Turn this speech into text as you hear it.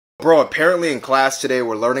Bro, apparently in class today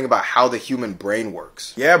we're learning about how the human brain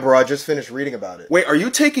works. Yeah, bro, I just finished reading about it. Wait, are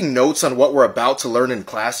you taking notes on what we're about to learn in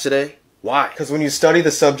class today? Why? Because when you study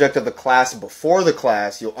the subject of the class before the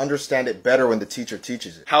class, you'll understand it better when the teacher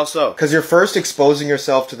teaches it. How so? Because you're first exposing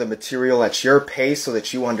yourself to the material at your pace so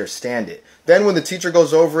that you understand it. Then when the teacher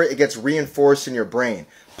goes over it, it gets reinforced in your brain.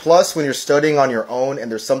 Plus, when you're studying on your own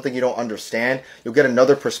and there's something you don't understand, you'll get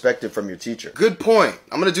another perspective from your teacher. Good point.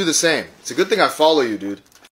 I'm gonna do the same. It's a good thing I follow you, dude.